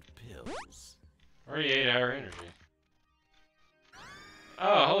found pills. 48-hour energy.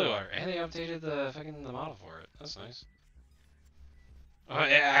 Oh, holy water. And they updated the model for it. That's nice. Oh,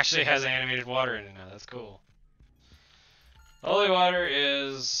 it actually has animated water in it now. That's cool. Holy water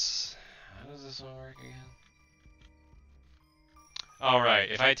is... How does this one work again? Alright,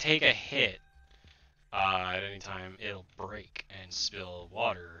 if I take a hit at any time, it'll break and spill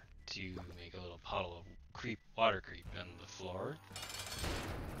water to make a little puddle of water creep in the floor.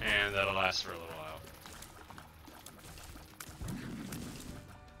 And that'll last for a little while.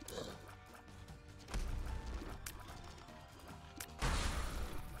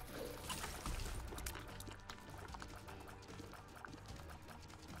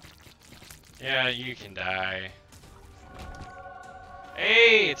 Yeah, you can die.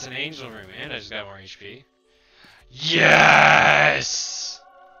 Hey, it's an angel room, and I just got more HP. Yes!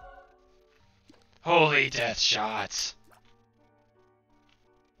 Holy death shots.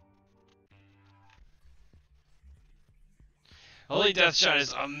 Holy Death Shot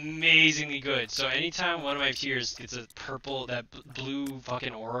is amazingly good. So anytime one of my tiers gets a purple, that blue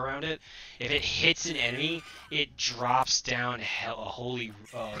fucking aura around it, if it hits an enemy, it drops down the holy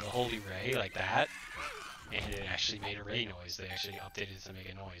ray like that, and it actually made a ray noise. They actually updated it to make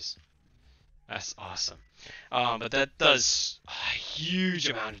a noise. That's awesome. But that does a huge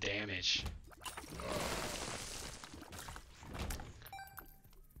amount of damage.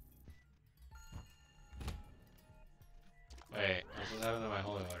 Wait, what's happening to my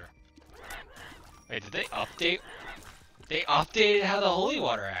holy water? Wait, did they update? They updated how the holy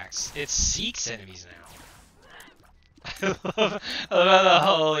water acts. It seeks enemies now. I love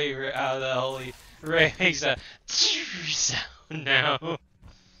how the holy ray makes a sound now.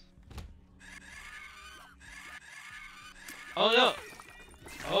 Oh no!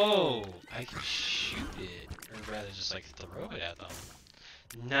 Oh, I can shoot it, or rather just like throw it at them.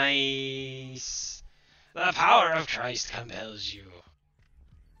 Nice. The power of Christ compels you.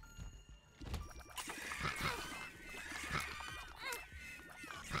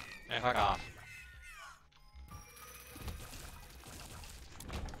 Hey, fuck off.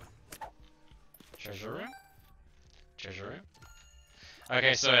 Treasure room? Treasure room?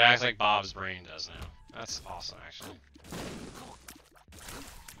 Okay, so it acts like Bob's brain does now. That's awesome, actually.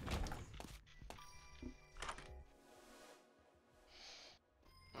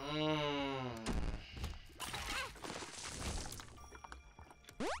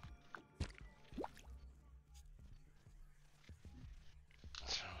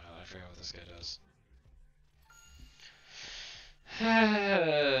 I forgot what this guy does.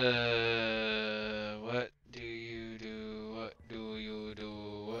 What do you do? What do you do?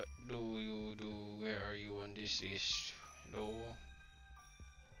 What do you do? Where are you on this list? Hello?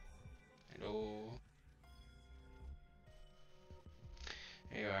 Hello?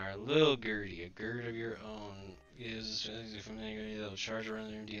 You are a little Gertie, a gird of your own. Is familiar that will charge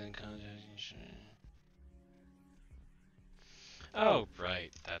around there dealing contact. Oh,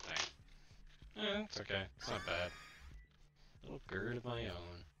 right, that thing. It's okay. It's not bad. A little gird of my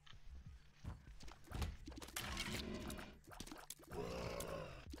own.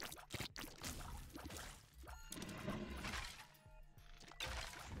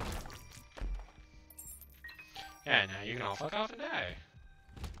 Yeah, now you can all fuck off and die.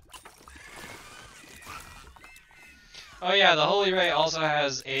 Oh yeah, the Holy Ray also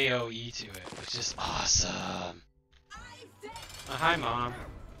has AoE to it, which is awesome. Hi, Mom.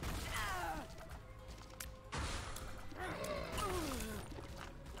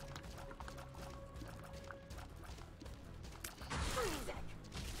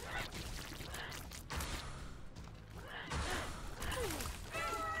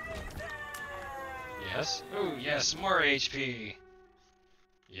 Yes? Ooh, yes, more HP.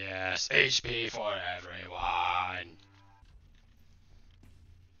 Yes, HP for everyone.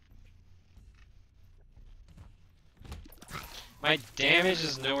 My damage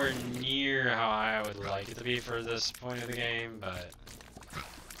is nowhere near how I would like it to be for this point of the game, but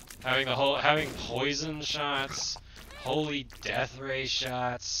having poison shots, holy death ray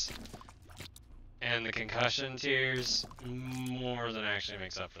shots, and the concussion tiers more than actually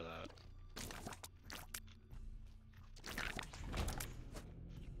makes up for that.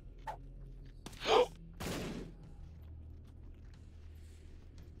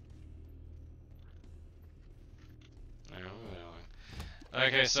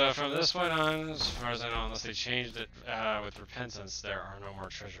 Okay, so from this point on, as far as I know, unless they changed it with repentance, there are no more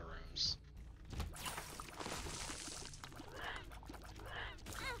treasure rooms.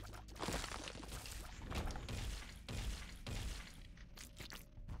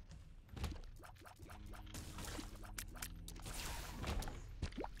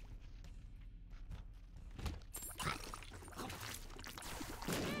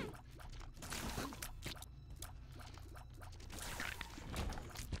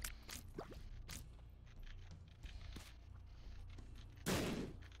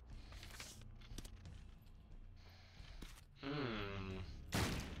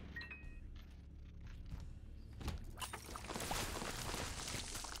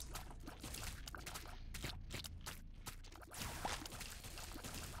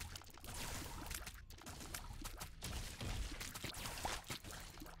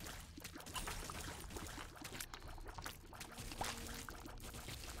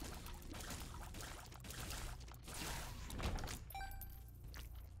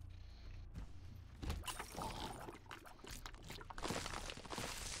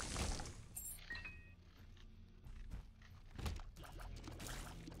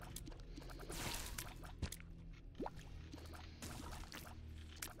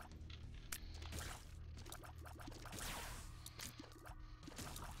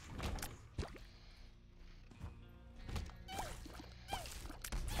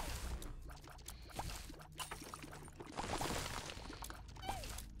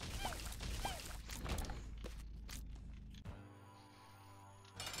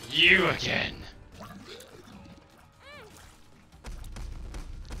 You again!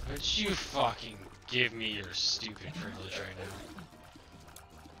 Would you fucking give me your stupid privilege right now?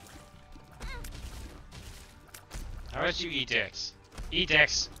 How about you eat dicks? Eat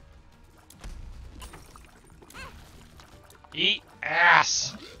dicks! Eat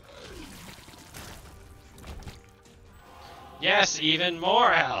ass! Yes, even more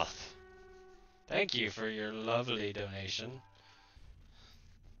health! Thank you for your lovely donation.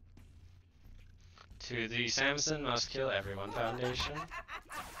 To the Samson Must Kill Everyone Foundation.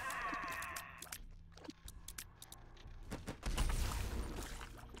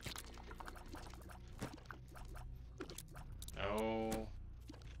 No.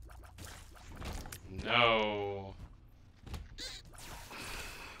 No.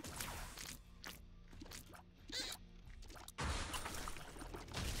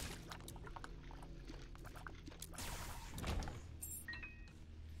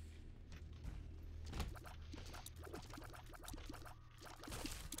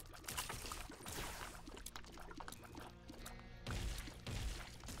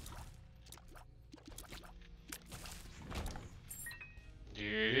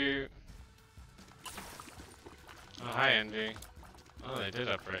 Doo-doo. Oh, hi, Envy. Oh, they did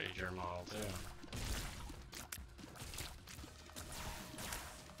upgrade your model, too.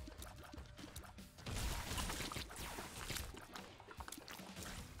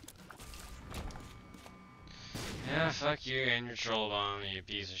 Yeah, fuck you and your troll bomb, you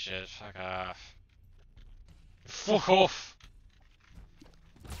piece of shit. Fuck off. Fuck off!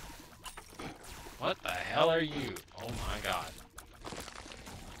 What the hell are you? Oh my god.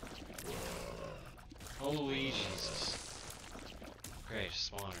 Holy Jesus. Great,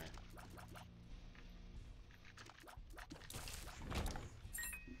 spawner.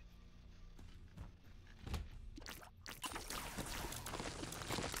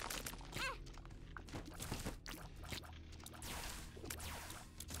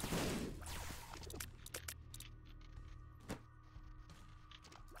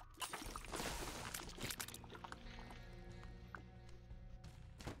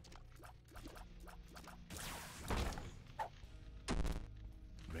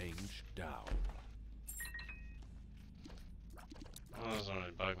 Range down. Well, this one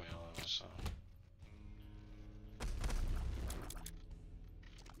would bug me a little, so.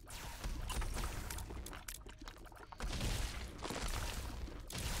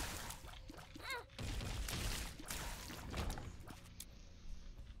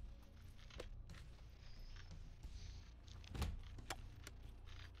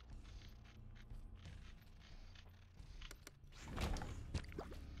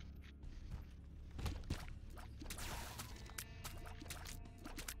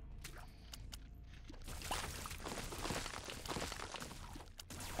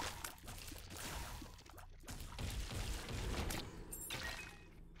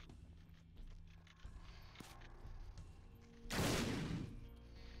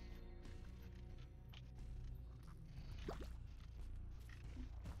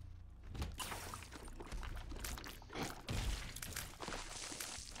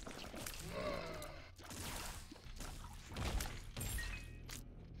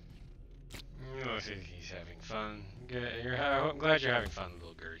 Looks like he's having fun. Good. I'm glad you're having fun,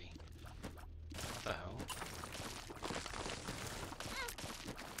 little Gertie. What the hell?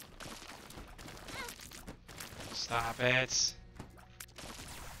 Stop it!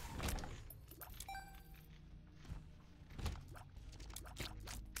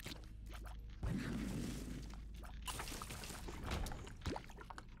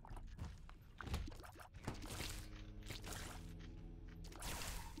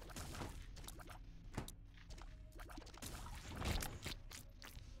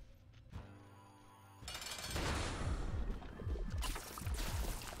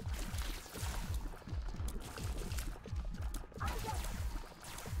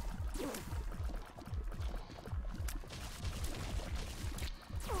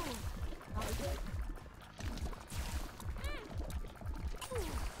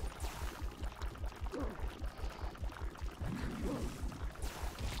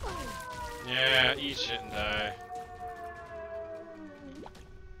 Yeah, eat shit and die.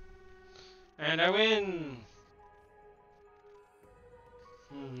 And I win!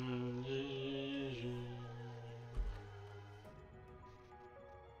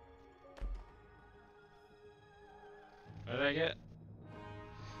 What did I get?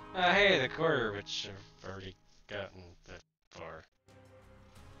 Hey, the quarter, which I've already gotten that far.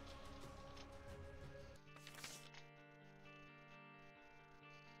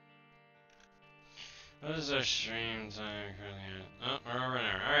 What is our stream time currently at? Oh, we're over an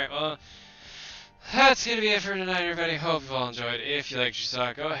hour. Alright, well, that's gonna be it for tonight, everybody. Hope you all enjoyed. If you liked what you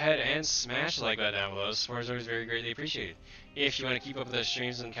saw, go ahead and smash the like button down below. Support is always very greatly appreciated. If you want to keep up with the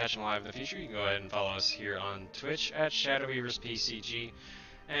streams and catch them live in the future, you can go ahead and follow us here on Twitch at ShadowWeaversPCG.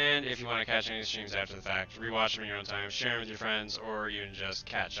 And if you want to catch any streams after the fact, rewatch them in your own time, share them with your friends, or even just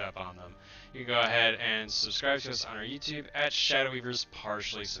catch up on them, you can go ahead and subscribe to us on our YouTube at ShadowWeavers,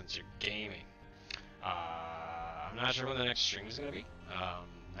 partially censored gaming. I'm not sure when the next stream is going to be.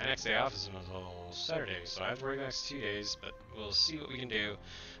 My next day off isn't until Saturday, so I have to work the next 2 days, but we'll see what we can do.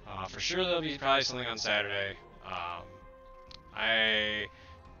 For sure there'll be probably something on Saturday. I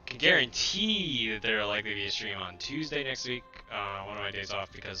can guarantee that there'll likely be a stream on Tuesday next week, one of my days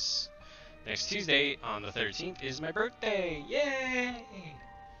off, because next Tuesday on the 13th is my birthday! Yay!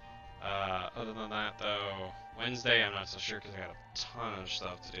 Other than that, though, Wednesday I'm not so sure because I got a ton of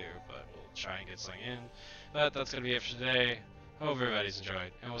stuff to do, but we'll try and get something in. But that's going to be it for today. Hope everybody's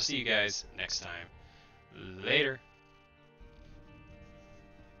enjoyed, and we'll see you guys next time. Later!